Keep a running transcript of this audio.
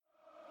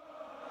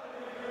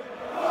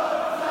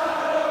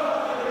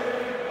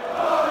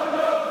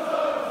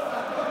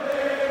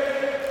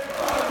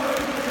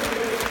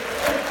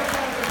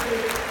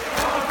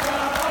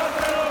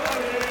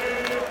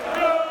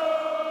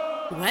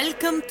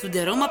to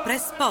the Roma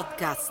Press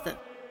Podcast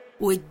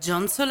with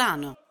John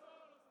Solano.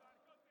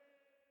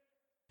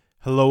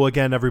 Hello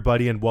again,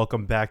 everybody, and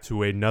welcome back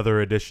to another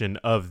edition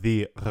of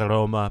the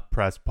Roma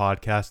Press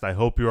Podcast. I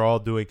hope you're all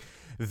doing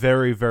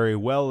very, very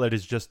well. It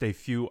is just a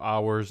few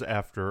hours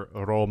after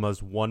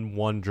Roma's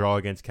 1-1 draw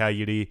against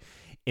Cagliari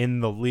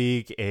in the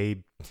league.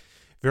 A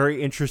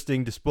very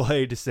interesting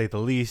display, to say the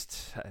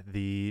least.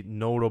 The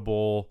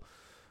notable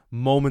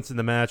moments in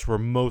the match were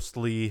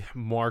mostly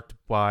marked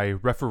by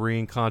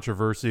refereeing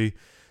controversy,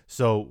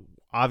 so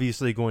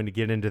obviously going to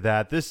get into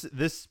that.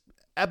 This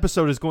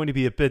episode is going to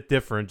be a bit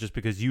different, just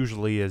because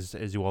usually,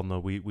 as you all know,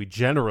 we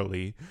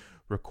generally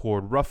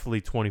record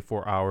roughly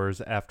 24 hours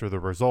after the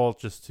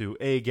result, just to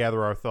A,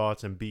 gather our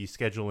thoughts, and B,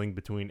 scheduling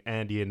between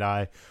Andy and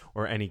I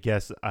or any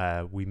guests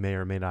we may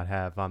or may not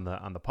have on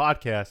the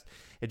podcast.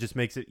 It just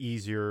makes it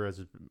easier,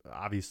 as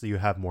obviously you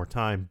have more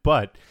time,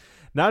 but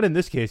not in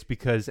this case,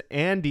 because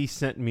Andy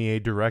sent me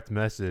a direct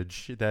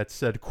message that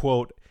said,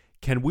 quote,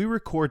 "Can we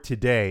record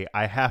today?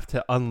 I have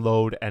to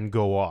unload and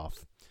go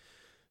off."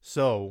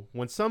 So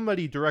when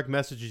somebody direct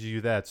messages you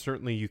that,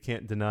 certainly you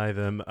can't deny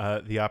them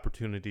the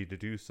opportunity to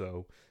do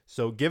so.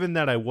 So given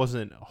that I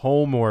wasn't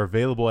home or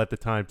available at the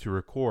time to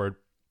record,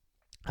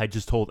 I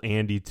just told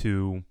Andy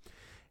to,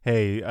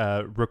 hey,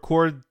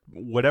 record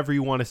whatever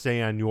you want to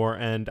say on your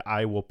end.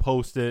 I will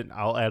post it.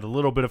 I'll add a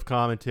little bit of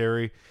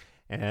commentary,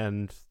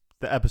 and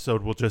the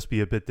episode will just be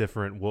a bit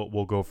different.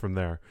 We'll go from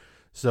there.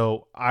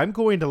 So I'm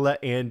going to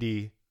let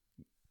Andy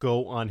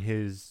go on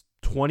his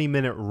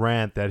 20-minute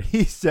rant that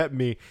he sent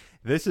me.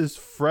 This is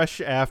fresh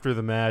after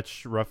the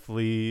match,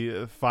 roughly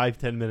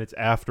 5-10 minutes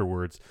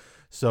afterwards.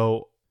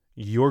 So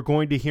you're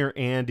going to hear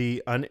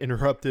Andy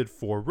uninterrupted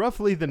for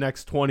roughly the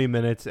next 20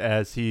 minutes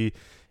as he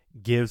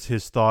gives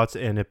his thoughts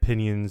and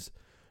opinions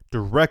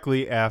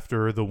directly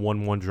after the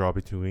 1-1 draw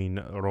between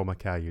Roma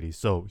Cagliari.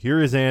 So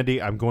here is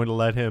Andy. I'm going to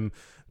let him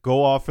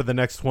go off for the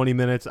next 20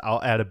 minutes.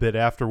 I'll add a bit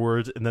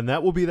afterwards, and then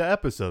that will be the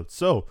episode.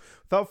 So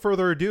without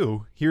further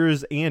ado, here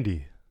is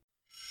Andy.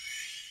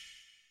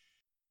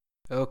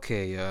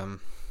 Okay,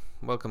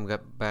 welcome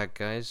back,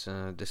 guys.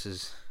 This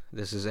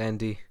is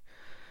Andy.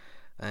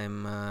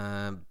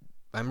 I'm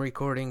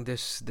recording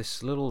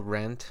this little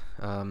rant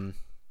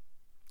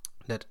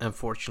that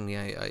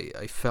unfortunately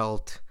I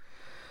felt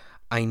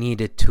I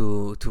needed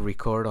to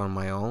record on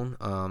my own.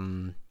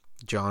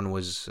 John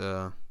was,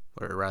 or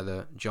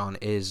rather, John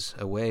is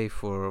away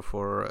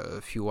for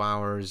a few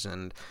hours,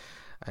 and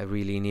I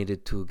really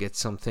needed to get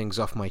some things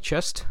off my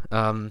chest.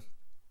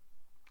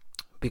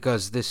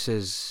 Because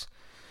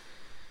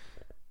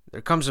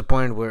there comes a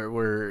point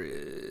where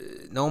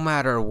no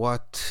matter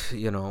what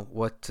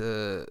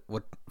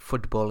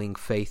footballing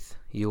faith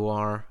you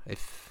are,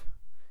 if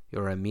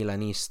you're a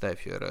Milanista,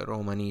 if you're a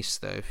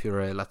Romanista, if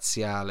you're a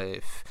Laziale,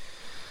 if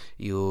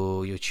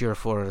you cheer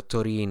for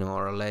Torino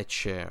or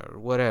Lecce or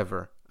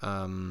whatever,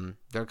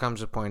 there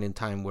comes a point in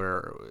time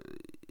where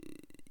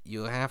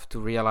you have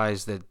to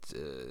realize that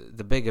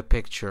the bigger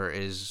picture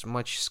is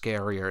much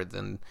scarier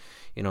than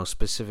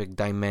specific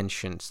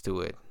dimensions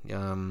to it.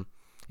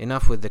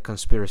 Enough with the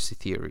conspiracy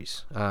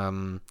theories.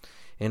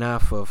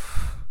 Enough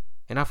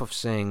of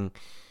saying,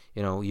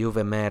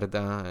 Juve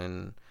merda,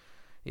 and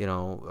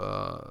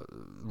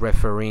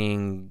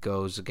refereeing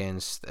goes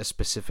against a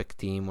specific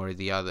team or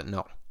the other.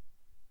 No,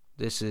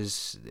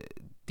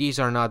 these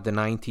are not the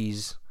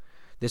 90s.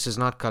 This is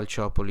not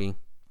Calciopoli.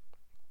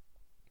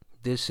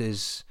 This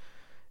is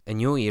a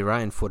new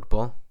era in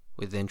football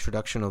with the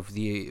introduction of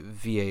the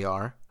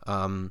VAR.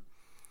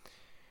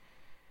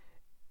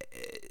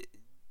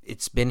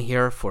 It's been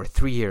here for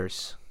 3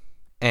 years,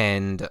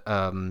 and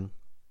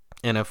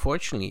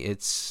unfortunately,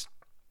 it's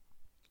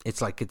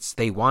like it's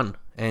day one,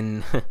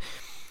 and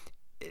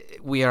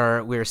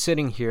we're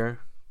sitting here,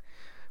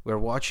 we're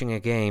watching a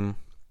game,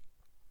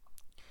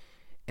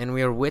 and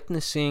we are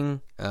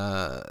witnessing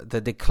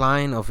the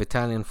decline of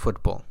Italian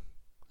football,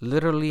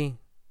 literally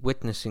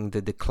witnessing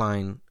the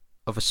decline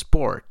of a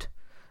sport.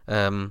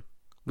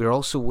 We're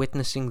also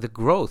witnessing the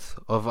growth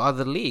of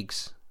other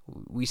leagues.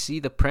 We see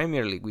the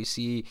Premier League, we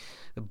see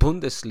the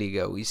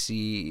Bundesliga, we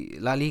see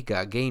La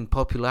Liga gain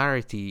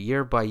popularity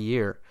year by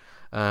year.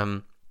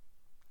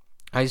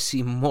 I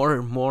see more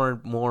and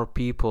more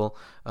people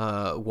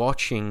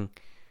watching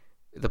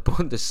the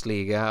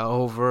Bundesliga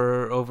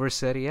over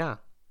Serie A.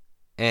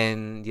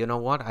 And you know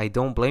what? I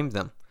don't blame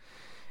them.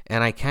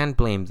 And I can't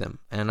blame them.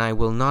 And I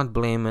will not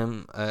blame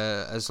them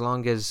as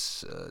long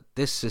as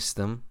this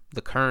system,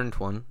 the current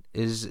one,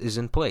 is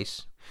in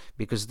place.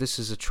 Because this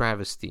is a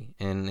travesty,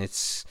 and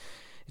it's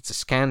a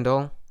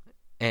scandal,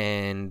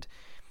 and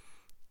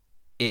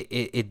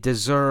it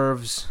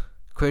deserves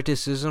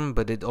criticism,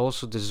 but it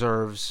also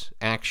deserves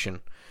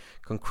action,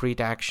 concrete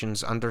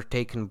actions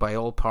undertaken by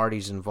all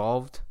parties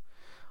involved,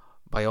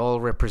 by all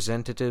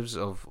representatives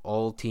of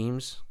all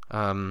teams.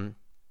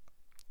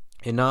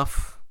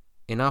 Enough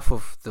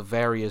of the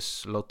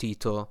various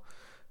Lotito,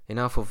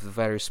 enough of the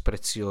various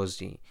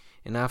Preziosi,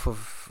 enough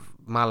of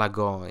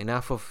Malagò,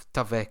 enough of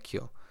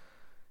Tavecchio.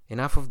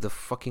 Enough of the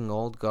fucking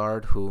old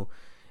guard who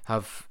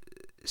have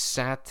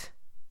sat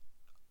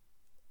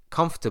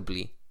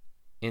comfortably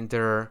in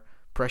their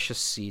precious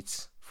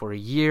seats for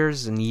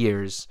years and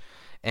years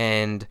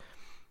and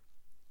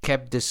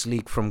kept this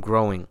league from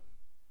growing.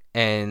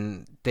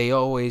 And they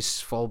always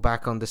fall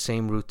back on the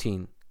same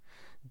routine.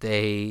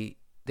 They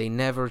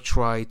never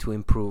try to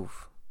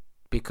improve.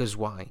 Because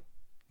why?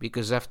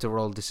 Because after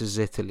all, this is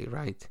Italy,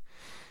 right?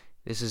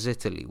 This is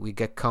Italy. We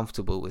get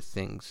comfortable with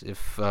things.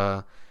 If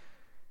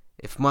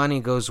money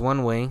goes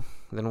one way,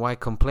 then why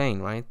complain,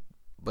 right?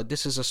 But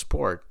this is a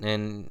sport,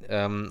 and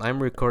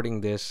I'm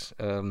recording this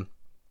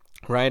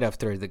right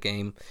after the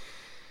game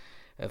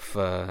of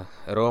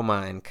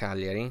Roma and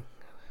Cagliari,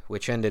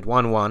 which ended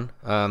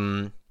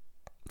 1-1,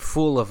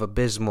 full of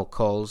abysmal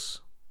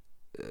calls,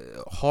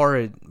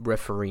 horrid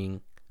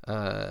refereeing.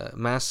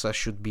 Massa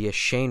should be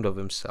ashamed of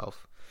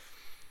himself.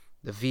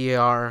 The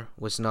VAR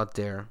was not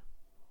there.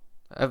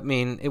 I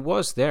mean, it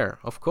was there,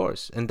 of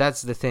course, and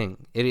that's the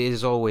thing. It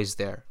is always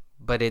there,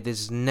 but it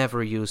is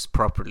never used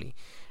properly,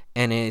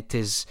 and it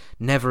is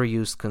never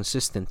used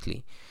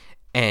consistently.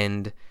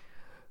 And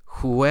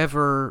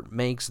whoever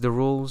makes the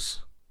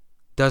rules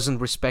doesn't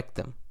respect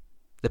them.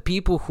 The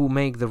people who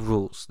make the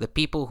rules, the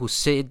people who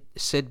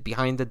sit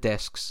behind the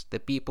desks, the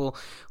people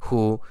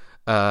who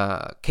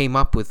came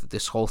up with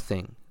this whole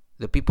thing,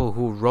 the people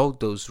who wrote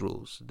those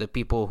rules, the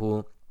people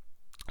who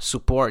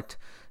support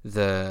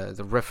the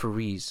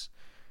referees,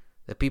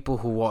 the people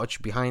who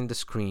watch behind the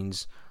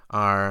screens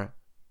are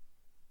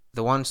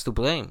the ones to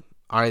blame,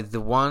 are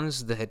the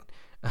ones that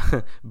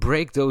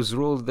break those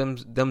rules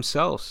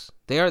themselves.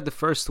 They are the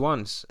first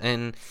ones,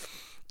 and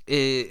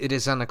it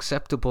is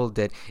unacceptable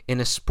that in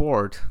a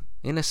sport,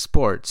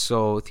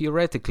 so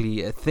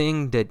theoretically a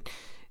thing that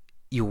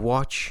you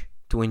watch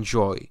to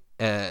enjoy,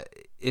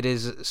 it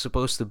is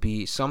supposed to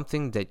be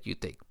something that you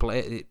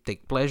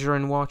take pleasure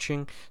in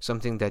watching,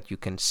 something that you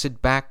can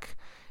sit back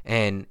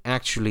and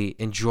actually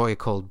enjoy a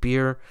cold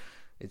beer.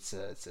 It's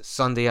a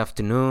Sunday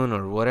afternoon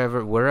or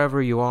whatever,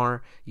 wherever you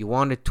are, you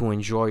wanted to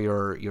enjoy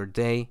your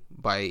day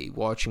by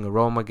watching a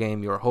Roma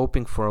game. You're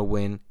hoping for a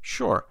win.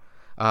 Sure.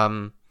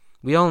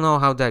 We all know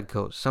how that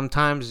goes.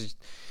 Sometimes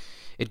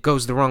it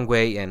goes the wrong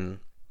way and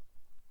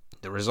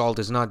the result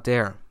is not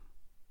there.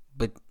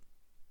 But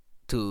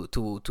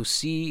to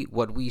see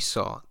what we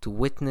saw, to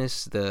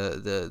witness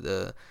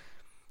the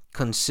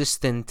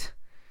consistent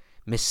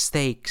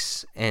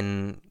mistakes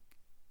and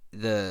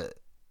the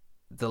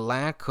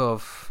lack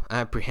of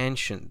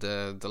apprehension,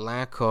 the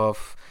lack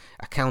of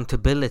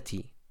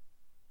accountability.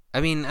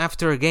 I mean,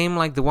 after a game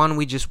like the one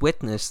we just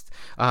witnessed,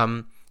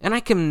 and I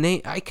can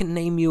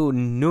name you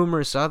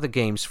numerous other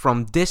games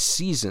from this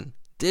season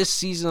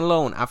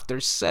alone. After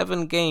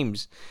 7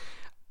 games,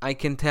 I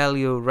can tell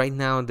you right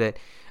now that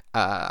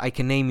I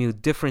can name you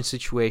different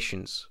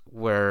situations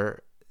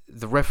where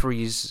the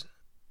referees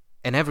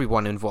and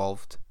everyone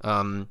involved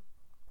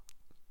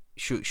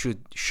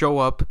should show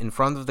up in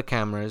front of the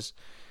cameras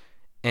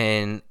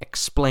and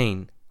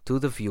explain to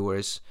the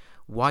viewers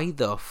why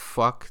the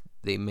fuck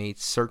they made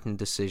certain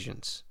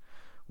decisions.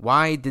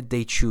 Why did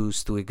they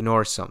choose to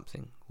ignore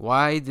something?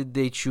 Why did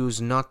they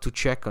choose not to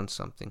check on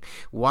something?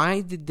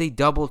 Why did they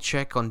double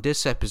check on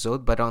this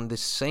episode, but on the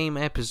same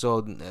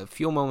episode a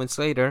few moments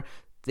later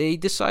they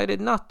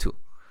decided not to?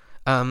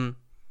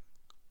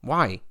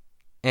 Why?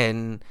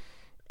 And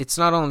it's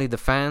not only the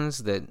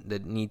fans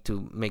that need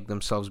to make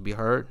themselves be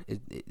heard.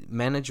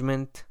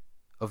 Management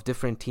of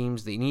different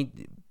teams, they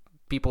need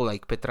people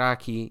like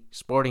Petracchi,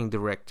 sporting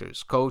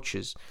directors,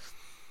 coaches.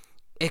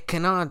 It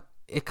cannot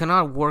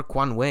work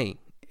one way.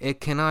 It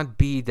cannot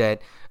be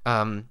that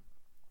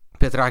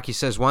Petracchi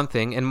says one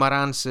thing and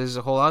Maran says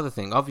a whole other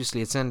thing.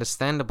 Obviously, it's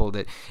understandable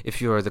that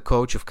if you're the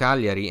coach of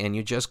Cagliari and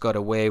you just got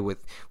away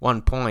with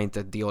 1 point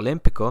at the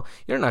Olimpico,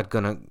 you're not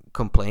going to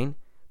complain.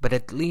 But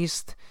at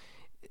least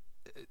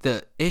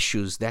the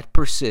issues that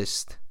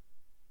persist,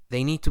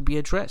 they need to be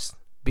addressed,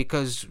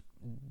 because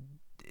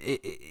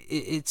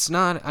it's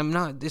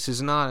not. This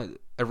is not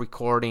a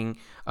recording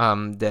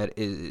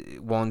that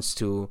wants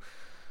to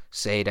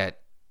say that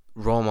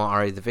Roma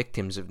are the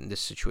victims of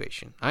this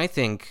situation. I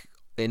think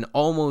and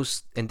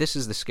this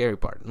is the scary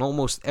part, in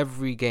almost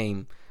every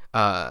game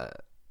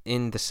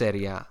in the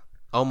Serie A,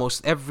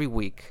 almost every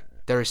week,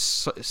 there is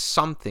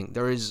something.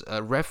 There is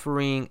a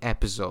refereeing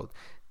episode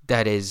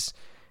that is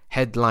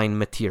headline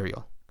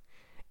material.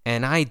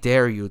 And I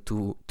dare you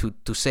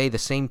to say the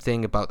same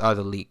thing about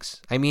other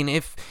leagues. I mean,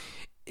 if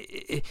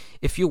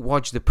you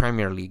watch the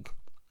Premier League,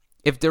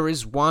 if there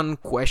is one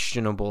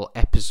questionable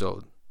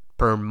episode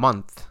per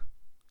month,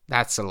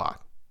 that's a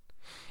lot.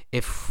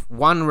 If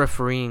one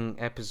refereeing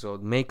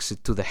episode makes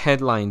it to the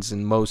headlines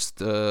in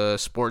most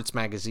sports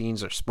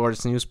magazines or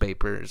sports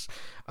newspapers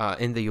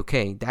in the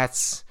UK,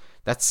 that's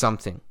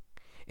something.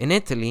 In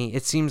Italy,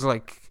 it seems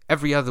like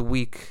every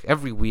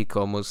week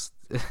almost,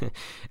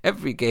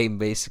 every game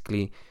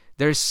basically,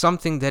 there's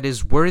something that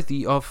is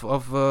worthy of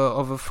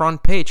a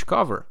front page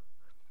cover.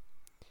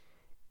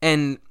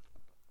 And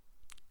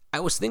I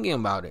was thinking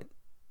about it.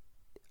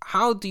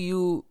 How do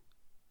you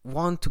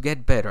want to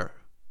get better?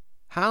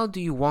 How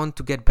do you want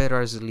to get better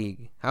as a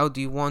league? How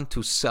do you want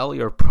to sell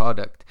your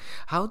product?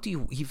 How do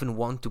you even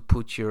want to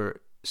put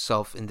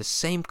yourself in the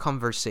same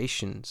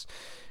conversations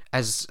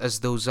as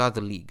those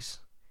other leagues?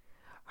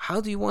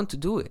 How do you want to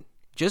do it?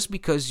 Just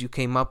because you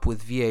came up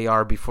with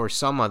VAR before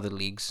some other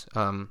leagues,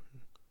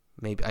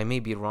 maybe I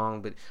may be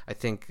wrong, but I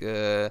think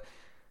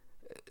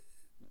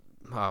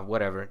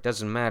whatever, it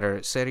doesn't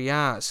matter. Serie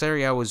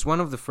A was one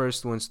of the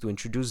first ones to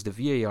introduce the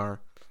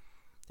VAR.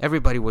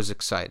 Everybody was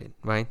excited,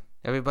 right?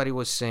 Everybody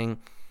was saying,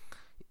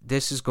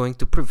 this is going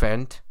to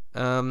prevent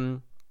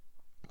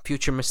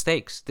future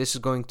mistakes. This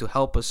is going to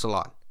help us a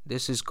lot.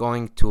 This is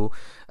going to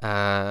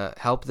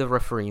help the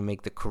referee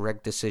make the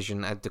correct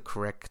decision at the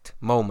correct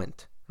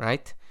moment,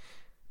 right?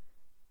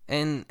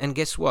 And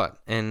guess what?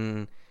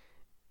 And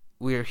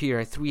we're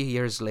here 3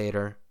 years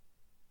later,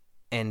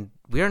 and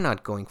we're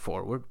not going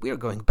forward. We're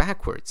going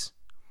backwards.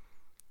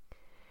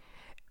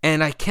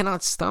 And I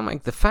cannot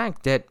stomach the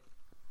fact that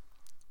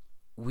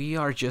we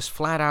are just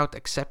flat out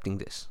accepting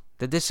this,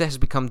 that this has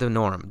become the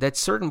norm, that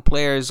certain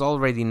players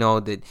already know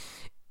that.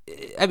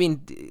 I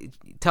mean,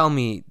 tell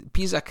me,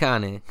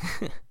 Pisacane,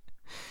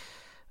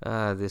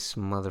 this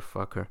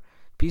motherfucker,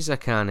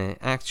 Pisacane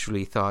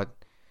actually thought,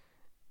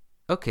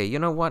 okay, you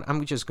know what,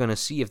 I'm just going to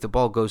see if the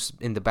ball goes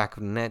in the back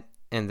of the net,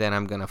 and then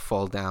I'm going to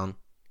fall down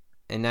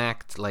and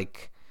act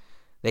like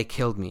they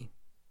killed me,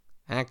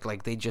 act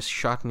like they just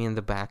shot me in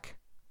the back,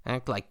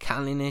 act like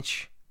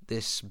Kalinic,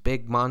 this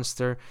big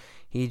monster,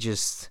 he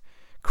just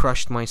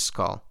crushed my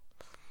skull.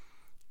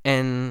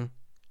 And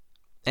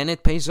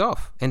it pays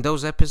off. And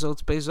those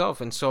episodes pays off.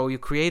 And so you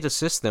create a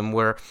system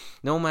where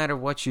no matter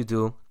what you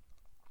do,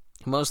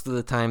 most of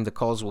the time the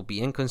calls will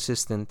be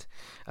inconsistent.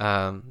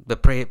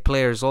 The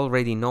players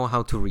already know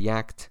how to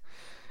react.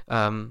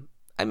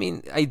 I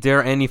mean, I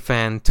dare any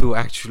fan to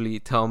actually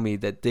tell me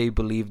that they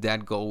believe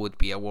that goal would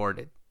be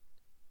awarded.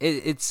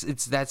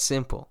 It's that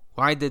simple.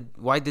 Why did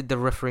the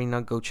referee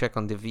not go check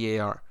on the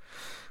VAR?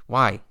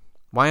 Why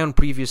on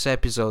previous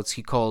episodes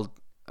he called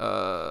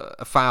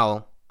a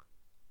foul,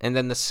 and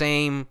then the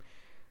same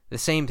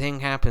thing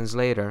happens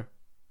later,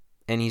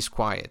 and he's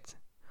quiet?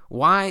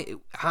 Why?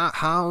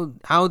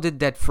 How did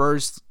that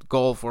first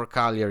goal for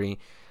Cagliari?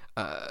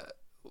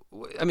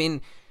 I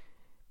mean,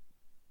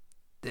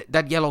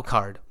 that yellow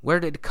card. Where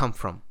did it come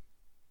from?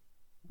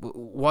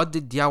 What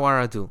did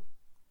Diawara do?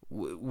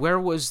 Where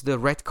was the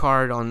red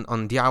card on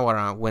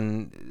Diawara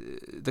when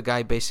the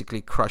guy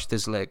basically crushed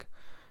his leg?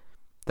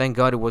 Thank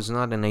God it was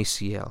not an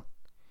ACL.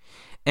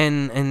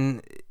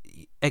 And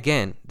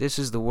again, this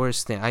is the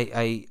worst thing.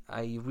 I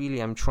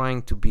really am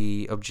trying to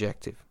be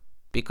objective,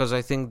 because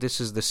I think this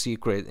is the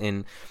secret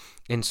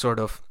in sort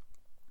of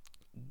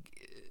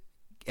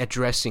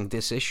addressing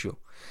this issue,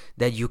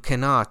 that you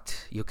cannot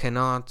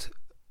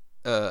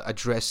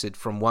address it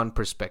from one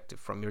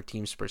perspective, from your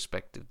team's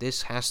perspective.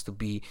 This has to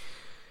be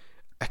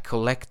a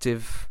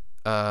collective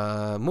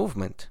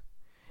movement,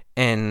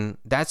 and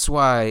that's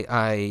why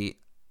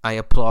I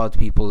applaud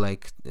people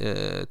like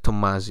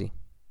Tommasi.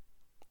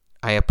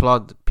 I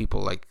applaud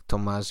people like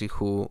Tommasi,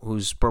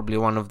 who's probably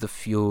one of the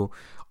few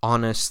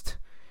honest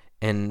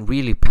and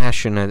really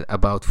passionate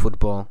about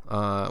football.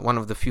 One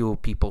of the few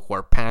people who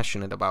are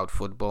passionate about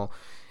football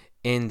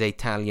in the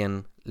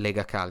Italian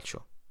Lega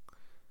Calcio.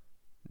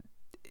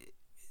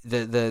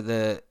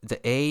 The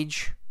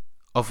age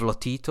of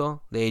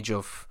Lotito, the age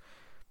of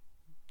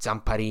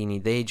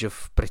Zamparini, the age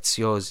of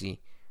Preziosi,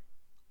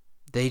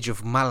 the age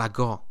of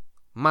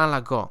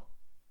Malagò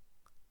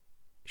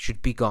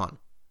should be gone.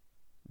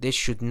 This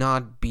should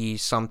not be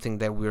something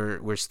that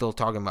we're still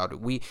talking about.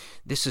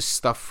 This is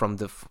stuff from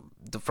the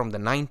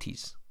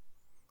 90s.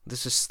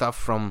 This is stuff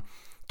from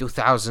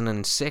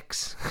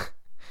 2006.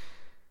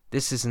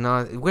 This is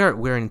not.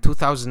 We're in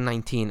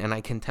 2019, and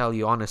I can tell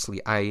you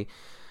honestly, I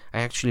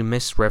actually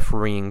miss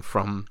refereeing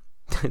from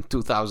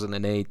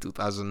 2008,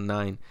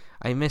 2009.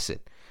 I miss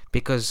it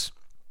because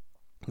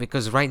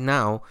right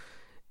now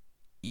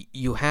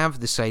you have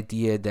this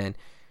idea that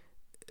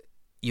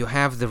you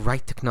have the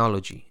right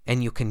technology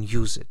and you can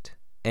use it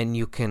and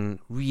you can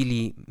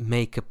really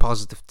make a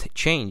positive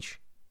change,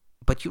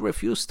 but you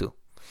refuse to.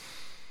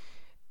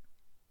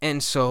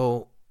 And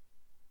so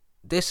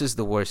this is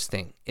the worst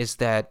thing, is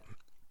that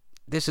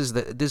this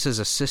is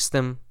a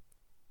system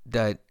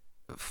that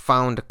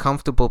found a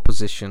comfortable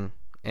position,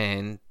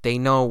 and they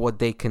know what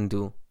they can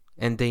do,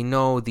 and they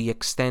know the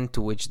extent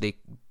to which they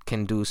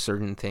can do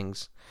certain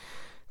things.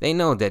 They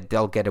know that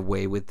they'll get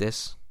away with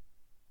this.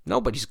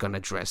 Nobody's gonna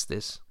address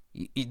this.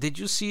 Did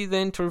you see the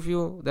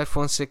interview that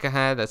Fonseca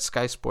had at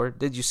Sky Sport?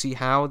 Did you see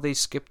how they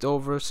skipped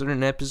over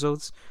certain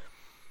episodes?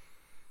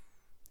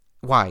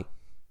 Why?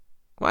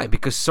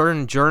 Because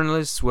certain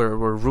journalists were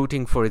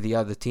rooting for the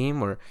other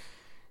team, or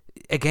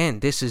again,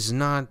 this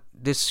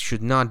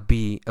should not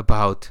be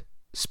about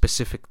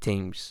specific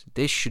teams.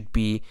 This should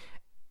be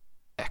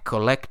a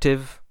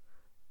collective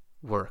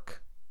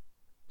work.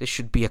 This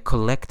should be a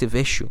collective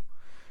issue.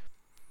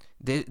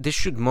 This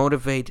should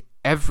motivate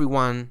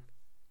everyone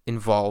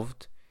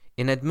involved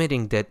in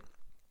admitting that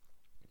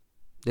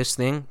this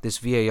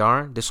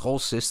VAR, this whole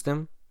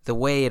system, the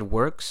way it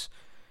works,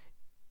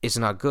 is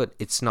not good.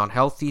 It's not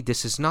healthy.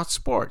 This is not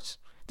sports.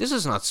 This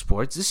is not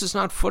sports. This is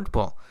not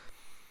football.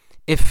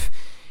 If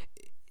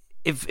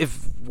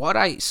what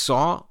I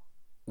saw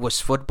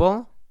was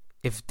football,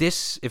 if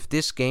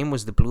this game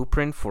was the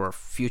blueprint for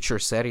future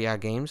Serie A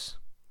games,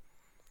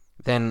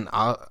 then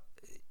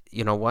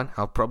you know what?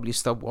 I'll probably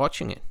stop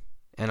watching it,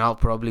 and I'll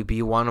probably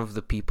be one of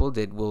the people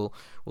that will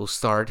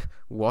start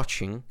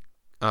watching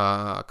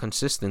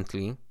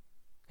consistently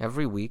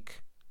every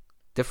week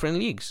different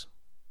leagues.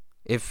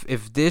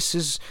 If this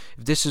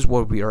is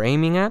what we are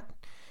aiming at,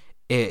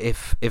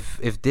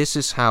 if this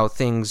is how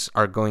things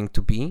are going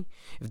to be,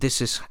 if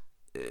this is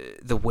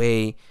the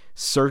way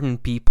certain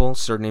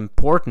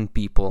important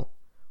people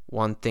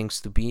want things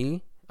to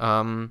be,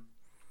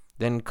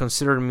 then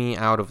consider me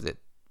out of it.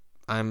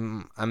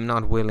 I'm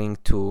not willing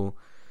to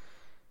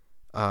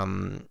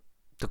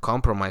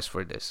compromise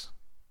for this.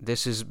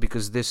 This is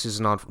because this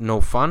is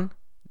no fun.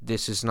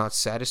 This is not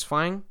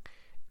satisfying,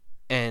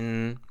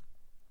 and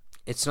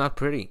it's not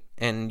pretty.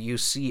 And you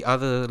see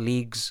other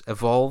leagues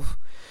evolve.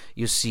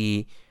 You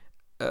see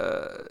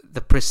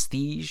the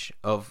prestige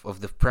of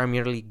the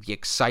Premier League, the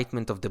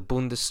excitement of the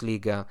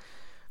Bundesliga,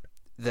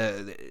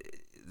 the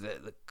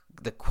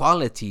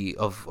quality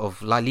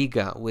of La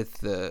Liga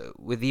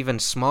with even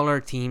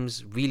smaller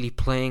teams really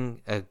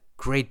playing a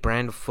great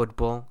brand of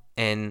football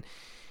and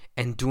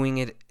doing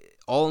it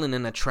all in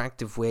an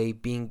attractive way,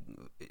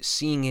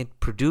 seeing it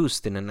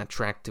produced in an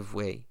attractive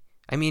way.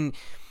 I mean,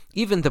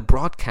 even the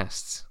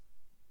broadcasts.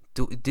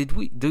 Do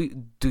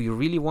you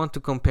really want to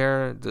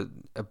compare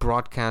a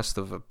broadcast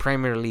of a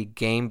Premier League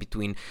game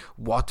between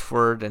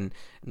Watford and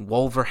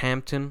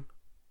Wolverhampton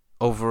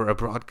over a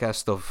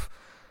broadcast of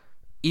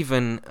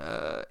even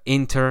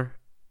Inter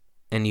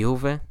and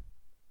Juve?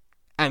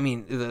 I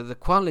mean, the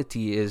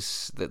quality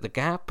is the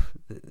gap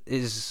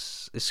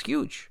is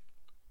huge,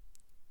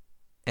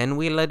 and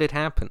we let it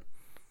happen.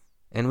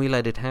 And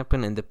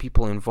the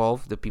people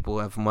involved, the people who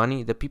have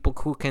money, the people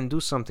who can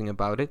do something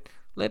about it,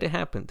 let it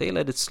happen. They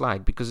let it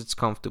slide because it's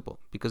comfortable,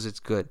 because it's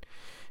good,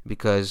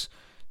 because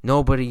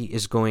nobody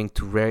is going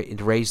to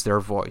raise their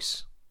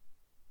voice.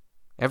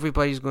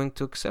 Everybody's going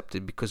to accept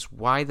it, because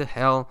why the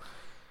hell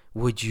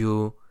would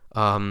you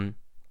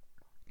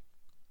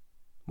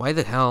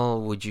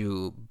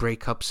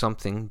break up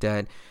something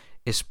that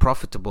is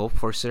profitable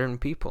for certain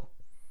people?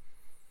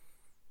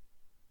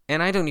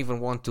 And I don't even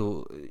want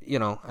to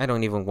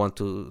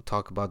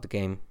talk about the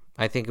game.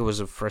 I think it was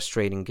a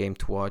frustrating game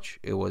to watch.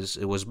 It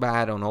was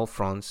bad on all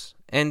fronts.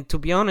 And to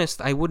be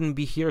honest, I wouldn't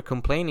be here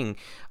complaining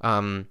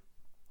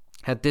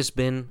had this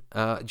been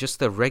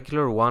just a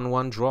regular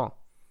 1-1 draw.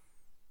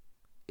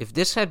 If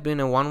this had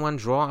been a 1-1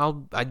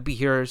 draw, I'd be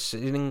here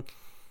sitting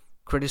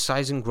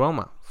criticizing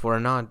Roma for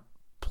not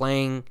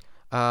playing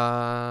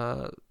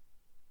good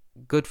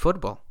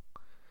football.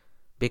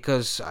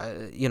 Because,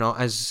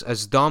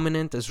 as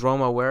dominant as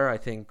Roma were, I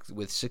think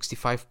with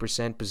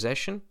 65%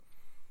 possession,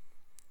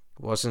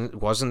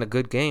 wasn't a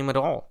good game at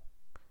all.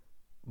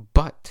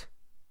 But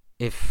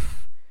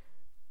if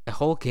a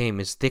whole game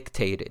is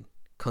dictated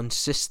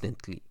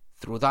consistently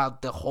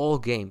throughout the whole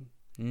game,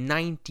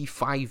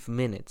 95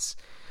 minutes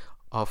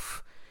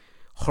of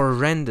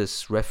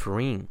horrendous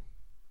refereeing,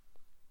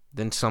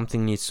 then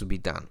something needs to be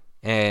done.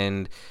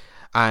 And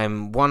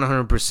I'm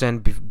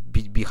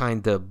 100%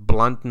 behind the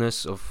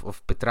bluntness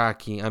of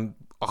Petracchi. I'm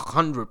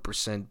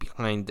 100%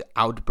 behind the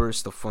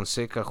outburst of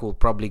Fonseca, who will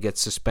probably get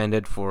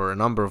suspended for a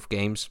number of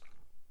games.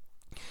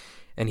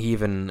 And he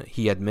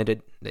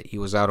admitted that he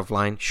was out of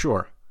line.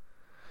 Sure.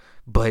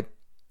 But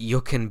you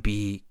can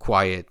be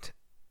quiet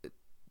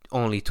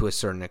only to a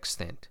certain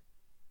extent.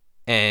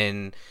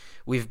 And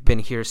we've been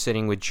here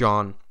sitting with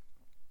John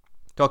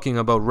talking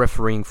about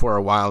refereeing for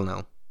a while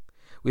now.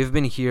 We've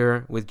been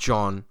here with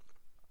John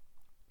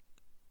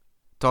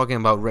talking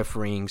about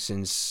refereeing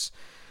since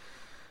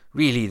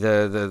really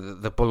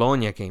the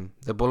Bologna game.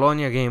 The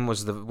Bologna game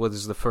was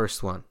the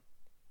first one,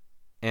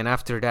 and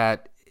after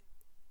that,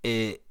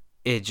 it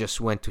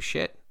just went to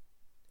shit.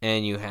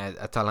 And you had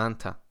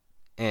Atalanta,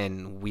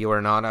 and we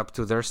were not up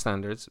to their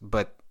standards.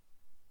 But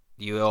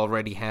you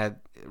already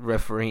had a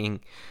refereeing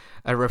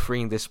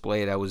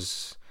display that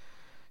was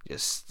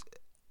just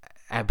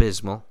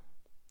abysmal.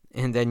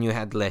 And then you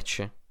had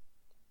Lecce,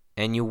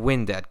 and you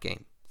win that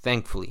game,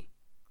 thankfully.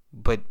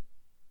 But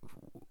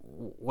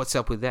what's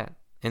up with that?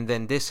 And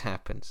then this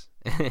happens.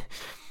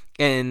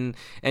 and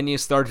you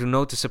start to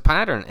notice a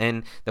pattern.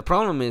 And the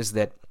problem is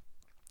that,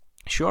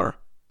 sure,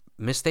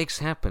 mistakes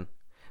happen.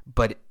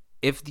 But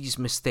if these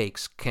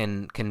mistakes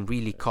can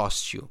really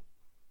cost you,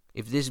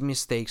 if these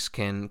mistakes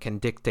can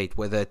dictate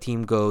whether a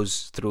team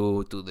goes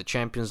through to the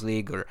Champions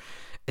League, or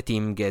a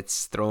team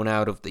gets thrown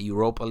out of the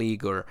Europa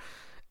League, or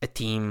a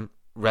team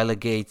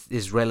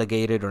is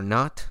relegated or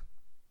not,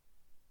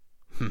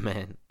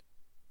 man,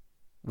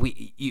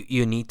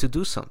 you need to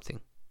do something.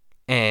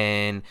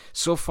 And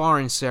so far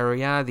in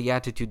Serie A, the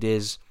attitude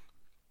is,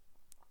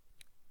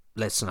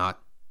 let's not.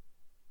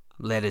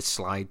 Let it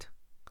slide.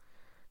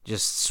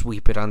 Just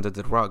sweep it under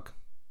the rug.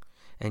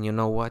 And you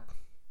know what?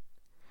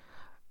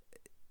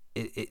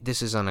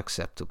 this is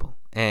unacceptable,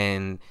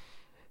 and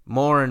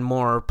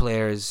more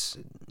players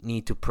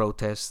need to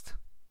protest,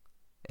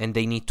 and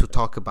they need to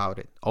talk about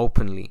it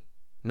openly,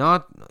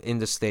 not in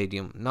the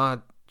stadium,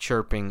 not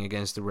chirping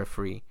against the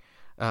referee.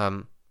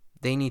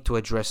 They need to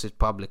address it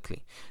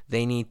publicly.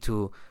 They need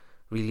to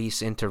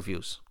release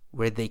interviews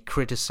where they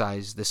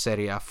criticize the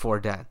Serie A for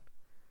that.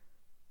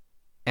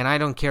 And I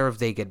don't care if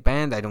they get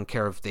banned. I don't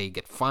care if they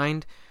get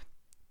fined.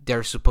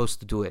 They're supposed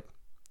to do it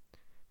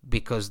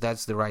because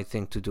that's the right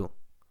thing to do.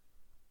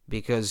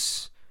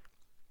 Because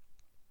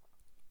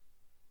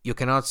you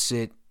cannot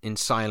sit in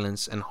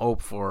silence and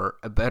hope for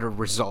a better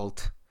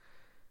result.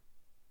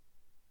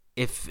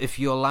 If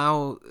you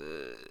allow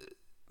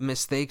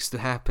mistakes to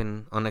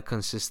happen on a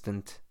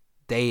consistent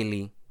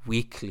daily,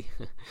 weekly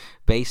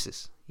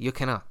basis, you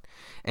cannot.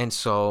 And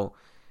so,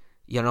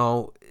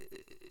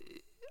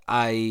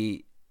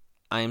 I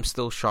am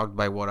still shocked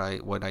by what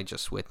I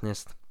just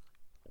witnessed.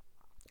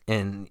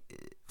 And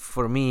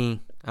for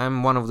me,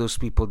 I'm one of those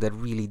people that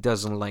really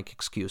doesn't like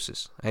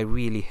excuses. I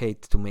really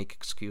hate to make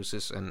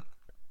excuses, and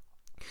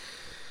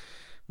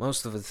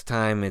most of the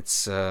time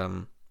it's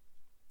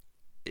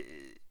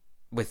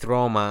with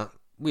Roma.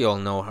 We all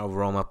know how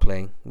Roma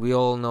play. We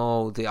all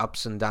know the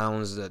ups and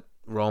downs that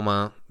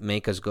Roma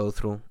make us go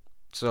through.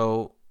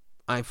 So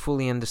I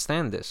fully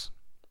understand this.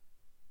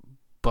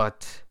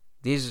 But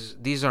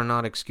these are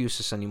not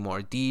excuses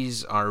anymore.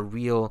 These are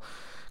real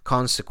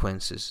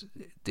consequences.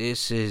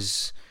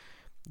 These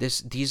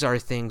are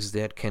things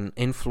that can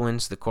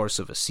influence the course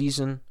of a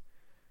season.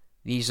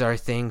 These are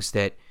things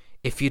that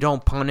if you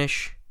don't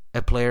punish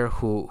a player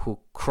who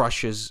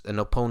crushes an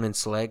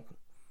opponent's leg,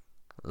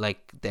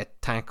 like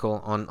that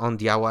tackle on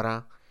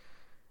Diawara,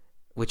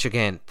 which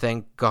again,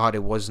 thank God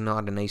it was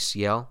not an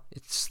ACL,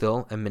 it's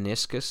still a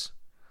meniscus.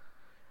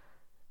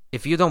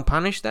 If you don't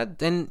punish that,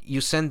 then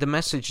you send the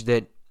message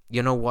that,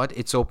 you know what,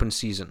 it's open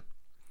season.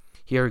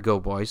 Here you go,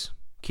 boys.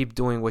 Keep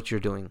doing what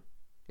you're doing.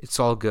 It's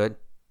all good.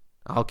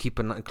 I'll keep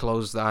a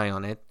closed eye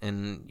on it,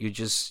 and you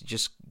just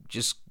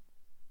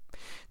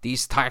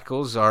these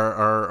tackles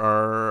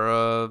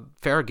are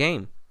fair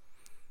game.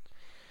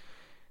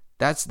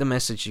 That's the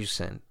message you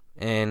send,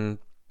 and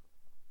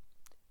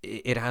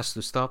it has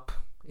to stop.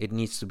 It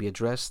needs to be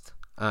addressed.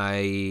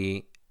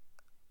 I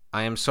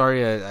am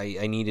sorry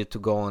I needed to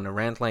go on a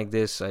rant like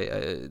this.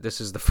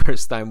 This is the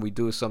first time we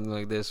do something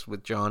like this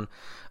with John.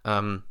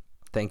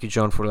 Thank you,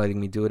 John, for letting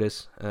me do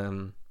this.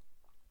 I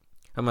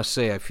must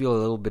say I feel a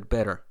little bit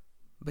better.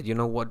 But you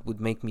know what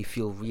would make me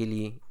feel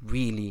really,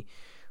 really,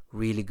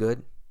 really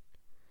good?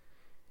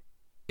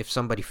 If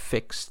somebody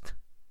fixed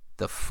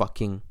the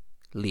fucking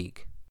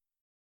league.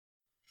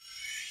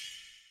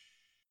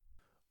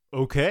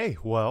 Okay,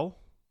 well,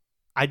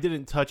 I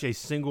didn't touch a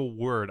single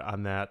word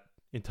on that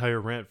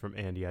entire rant from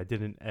Andy. I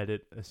didn't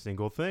edit a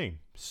single thing.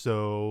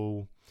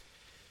 So,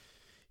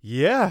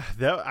 yeah,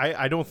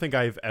 I don't think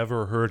I've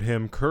ever heard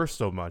him curse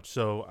so much.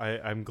 So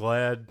I'm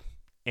glad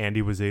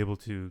Andy was able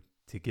to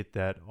get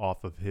that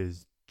off of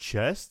his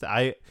chest.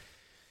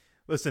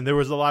 Listen, there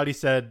was a lot he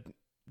said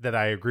that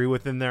I agree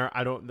with in there.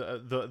 I don't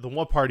the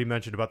one part he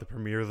mentioned about the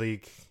Premier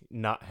League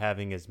not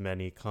having as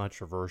many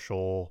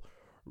controversial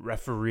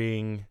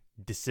refereeing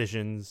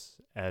decisions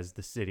as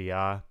the Serie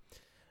A.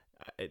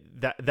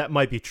 That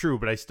might be true,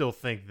 but I still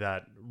think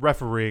that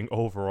refereeing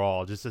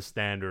overall, just a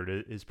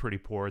standard, is pretty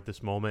poor at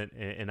this moment,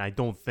 and I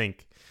don't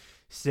think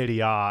Serie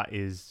A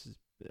is.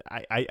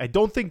 I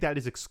don't think that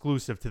is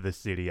exclusive to the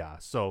Serie A.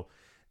 So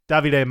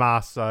Davide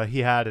Massa, he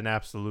had an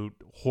absolute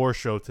horror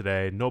show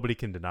today. Nobody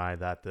can deny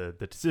that. The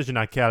decision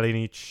on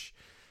Kalinic,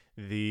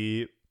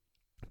 the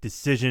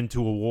decision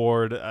to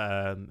award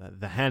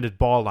the handed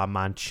ball on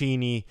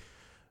Mancini,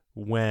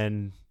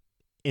 when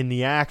in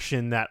the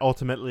action that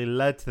ultimately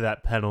led to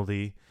that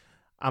penalty,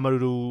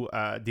 Amadou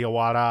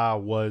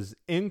Diawara was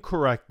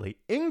incorrectly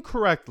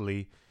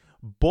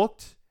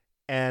booked,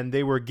 and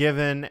they were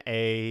given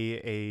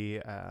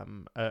a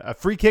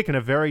free kick in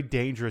a very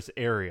dangerous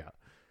area.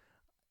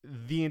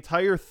 The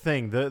entire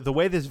thing, the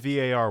way this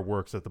VAR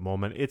works at the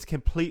moment, it's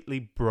completely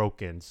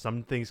broken.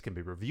 Some things can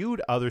be reviewed,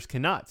 others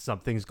cannot. Some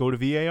things go to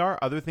VAR,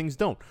 other things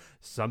don't.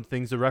 Some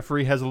things the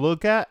referee has a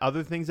look at,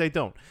 other things they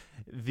don't.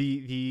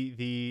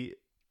 The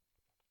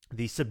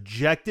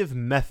subjective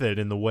method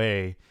in the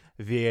way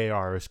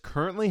VAR is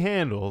currently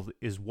handled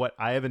is what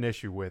I have an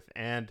issue with.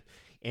 And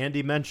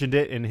Andy mentioned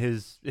it in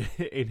his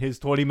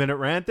 20-minute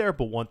rant there,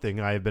 but one thing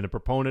I have been a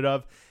proponent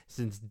of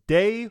since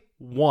day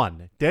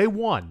one,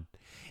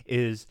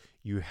 is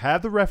you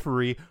have the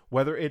referee,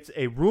 whether it's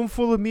a room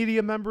full of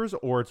media members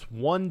or it's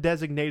one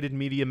designated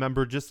media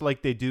member, just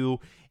like they do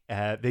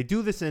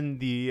this in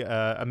the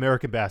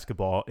American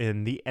basketball,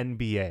 in the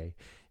NBA.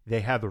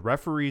 They have the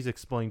referees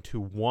explain to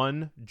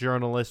one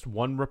journalist,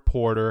 one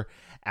reporter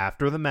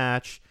after the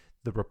match.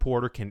 The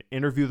reporter can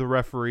interview the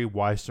referee,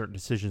 why certain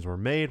decisions were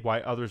made,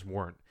 why others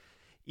weren't.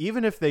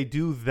 Even if they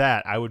do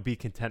that, I would be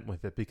content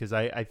with it, because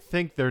I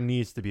think there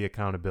needs to be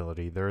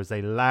accountability. There is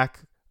a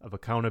lack of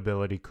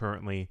accountability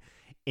currently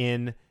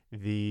in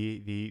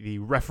the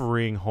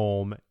refereeing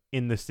home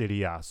in the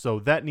Serie A. So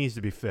that needs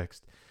to be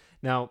fixed.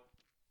 Now,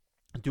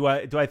 do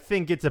I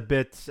think it's a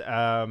bit?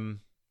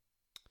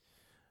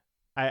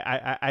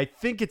 I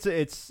think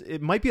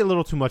it might be a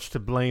little too much to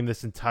blame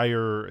this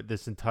entire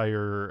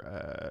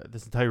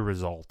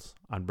result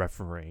on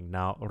refereeing.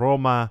 Now,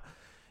 Roma,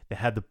 they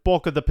had the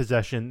bulk of the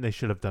possession. They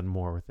should have done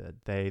more with it.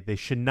 They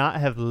should not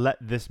have let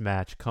this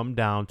match come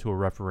down to a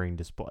refereeing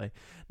display.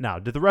 Now,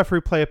 did the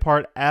referee play a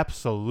part?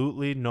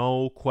 Absolutely,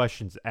 no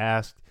questions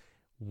asked.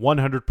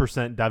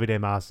 100% Davide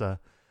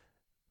Massa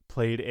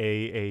played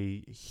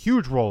a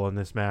huge role in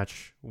this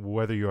match,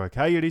 whether you're a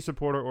Cagliari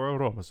supporter or a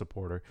Roma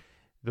supporter.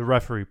 The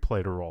referee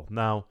played a role.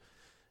 Now,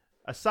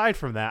 aside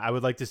from that, I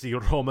would like to see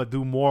Roma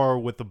do more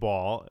with the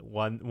ball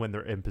when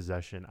they're in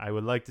possession. I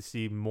would like to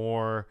see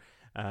more.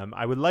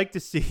 I would like to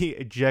see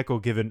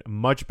Dzeko given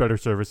much better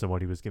service than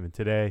what he was given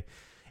today.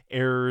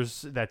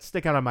 Errors that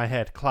stick out of my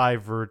head,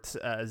 Kluivert,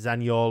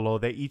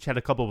 Zaniolo, they each had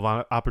a couple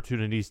of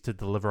opportunities to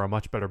deliver a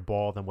much better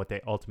ball than what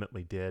they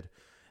ultimately did.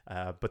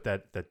 But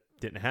that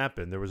didn't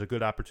happen. There was a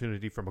good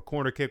opportunity from a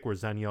corner kick where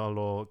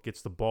Zaniolo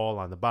gets the ball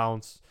on the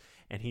bounce,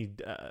 and he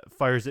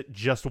fires it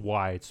just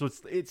wide. So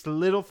it's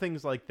little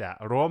things like that.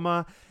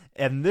 Roma,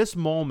 in this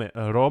moment,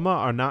 Roma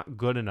are not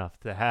good enough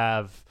to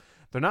have...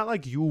 They're not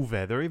like Juve.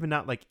 They're even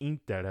not like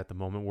Inter at the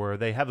moment, where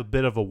they have a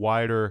bit of a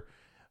wider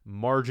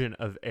margin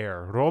of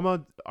error.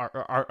 Roma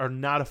are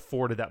not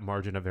afforded that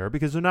margin of error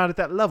because they're not at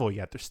that level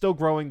yet. They're still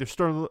growing. They're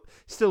still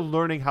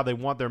learning how they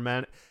want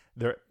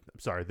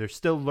They're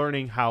still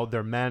learning how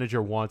their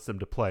manager wants them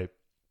to play.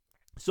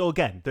 So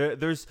again,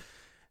 there's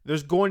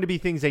going to be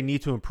things they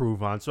need to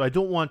improve on. So I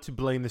don't want to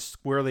blame this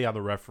squarely on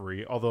the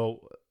referee.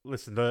 Although,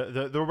 listen,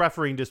 the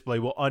refereeing display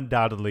will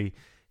undoubtedly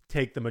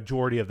take the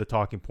majority of the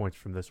talking points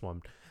from this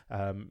one.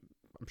 I'm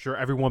sure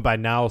everyone by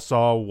now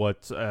saw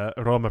what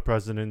Roma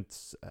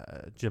president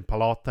Jim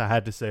Pallotta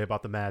had to say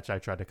about the match. I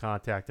tried to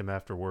contact him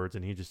afterwards,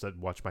 and he just said,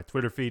 watch my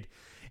Twitter feed.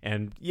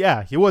 And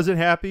yeah, he wasn't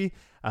happy.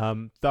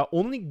 The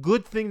only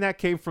good thing that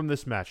came from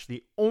this match,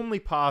 the only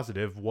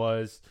positive,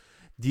 was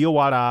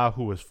Diawara,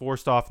 who was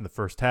forced off in the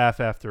first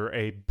half after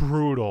a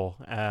brutal,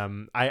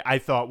 I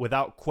thought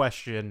without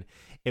question,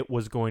 it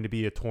was going to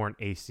be a torn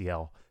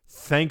ACL.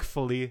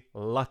 Thankfully,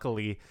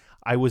 luckily,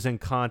 I was in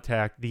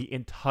contact the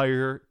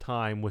entire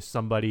time with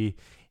somebody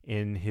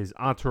in his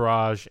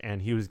entourage,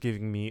 and he was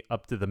giving me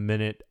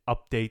up-to-the-minute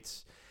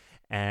updates.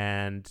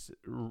 And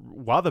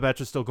while the match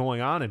was still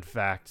going on, in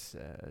fact,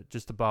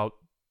 just about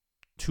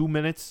 2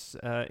 minutes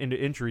into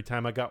injury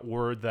time, I got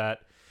word that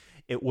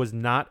it was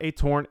not a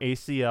torn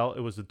ACL.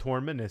 It was a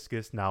torn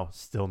meniscus. Now,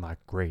 still not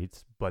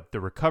great, but the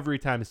recovery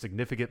time is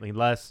significantly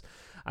less.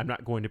 I'm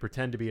not going to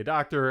pretend to be a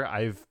doctor.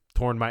 I've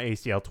torn my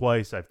ACL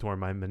twice. I've torn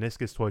my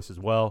meniscus twice as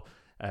well.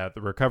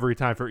 The recovery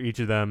time for each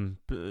of them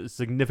is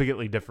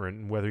significantly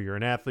different, whether you're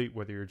an athlete,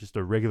 whether you're just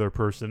a regular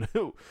person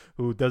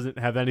who doesn't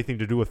have anything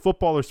to do with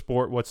football or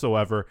sport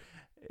whatsoever.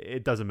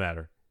 It doesn't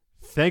matter.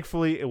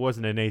 Thankfully, it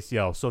wasn't an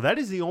ACL. So that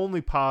is the only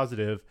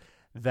positive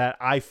that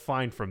I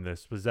find from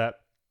this, was that,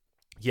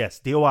 yes,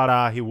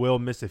 Diawara, he will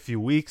miss a few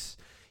weeks.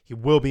 He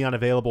will be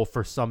unavailable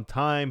for some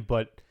time,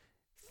 but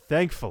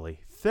thankfully,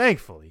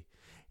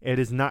 it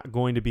is not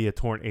going to be a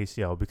torn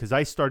ACL, because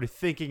I started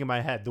thinking in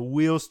my head, the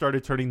wheels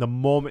started turning the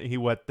moment he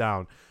went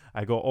down.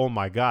 I go, oh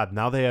my God,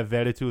 now they have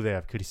Veretout, they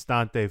have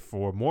Cristante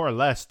for more or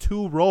less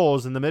two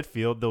roles in the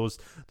midfield,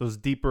 those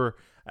deeper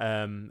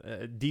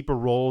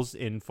roles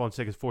in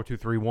Fonseca's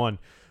 4-2-3-1.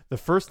 The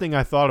first thing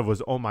I thought of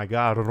was, oh my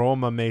God,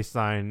 Roma may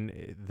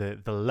sign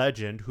the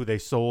legend who they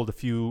sold a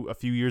few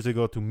years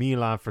ago to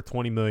Milan for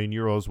 20 million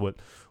euros,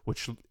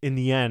 which in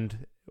the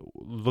end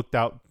looked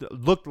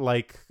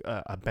like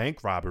a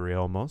bank robbery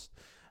almost.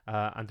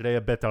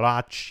 Andrea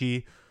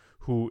Bertolacci,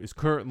 who is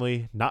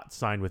currently not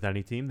signed with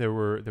any team. There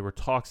were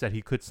talks that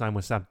he could sign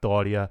with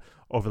Sampdoria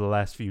over the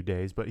last few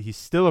days, but he's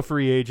still a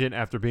free agent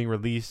after being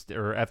released,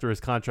 or after his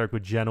contract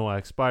with Genoa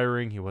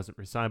expiring. He wasn't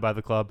re-signed by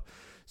the club.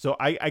 So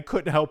I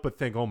couldn't help but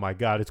think, oh my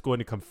God, it's going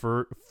to come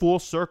full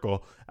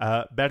circle.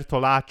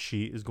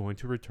 Bertolacci is going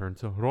to return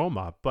to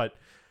Roma. But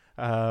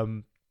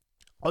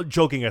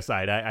joking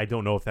aside, I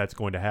don't know if that's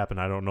going to happen.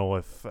 I don't know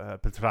if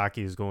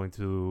Petracchi is going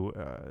to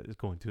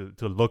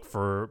look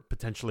for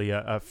potentially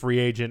a free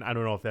agent. I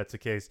don't know if that's the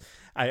case.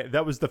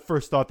 That was the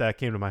first thought that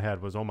came to my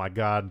head, was, oh my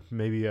God,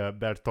 maybe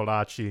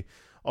Bertolacci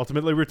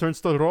ultimately returns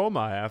to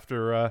Roma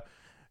after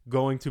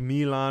going to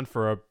Milan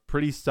for a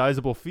pretty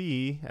sizable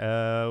fee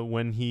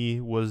when he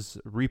was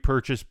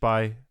repurchased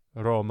by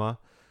Roma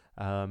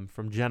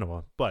from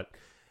Genoa. But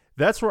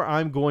that's where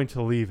I'm going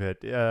to leave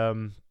it.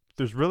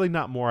 There's really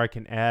not more I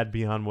can add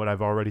beyond what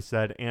I've already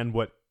said and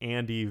what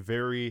Andy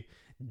very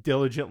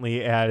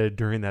diligently added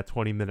during that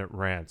 20-minute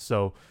rant.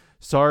 So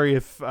sorry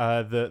if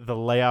the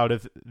layout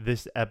of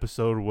this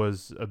episode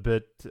was a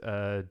bit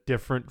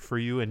different for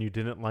you and you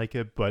didn't like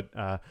it, but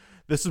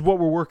this is what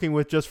we're working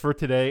with just for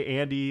today.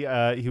 Andy,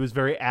 he was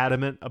very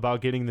adamant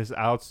about getting this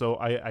out, so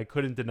I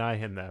couldn't deny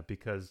him that,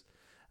 because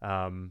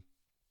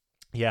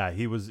yeah,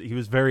 he was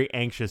very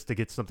anxious to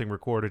get something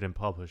recorded and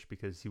published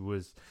because he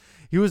was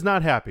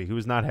not happy. He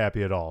was not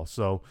happy at all.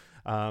 So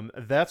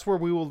that's where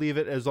we will leave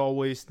it. As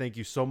always, thank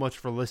you so much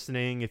for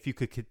listening. If you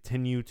could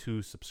continue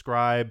to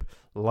subscribe,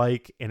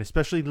 like, and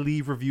especially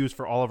leave reviews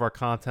for all of our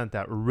content,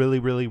 that really,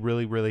 really,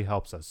 really, really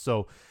helps us.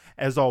 So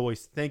as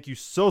always, thank you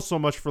so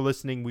much for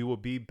listening. We will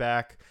be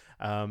back.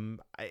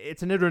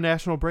 It's an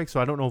international break,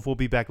 so I don't know if we'll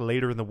be back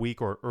later in the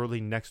week or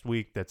early next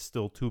week. That's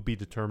still to be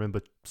determined,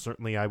 but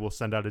certainly I will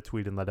send out a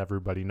tweet and let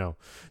everybody know.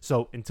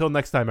 So until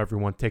next time,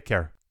 everyone, take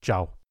care.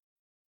 Ciao.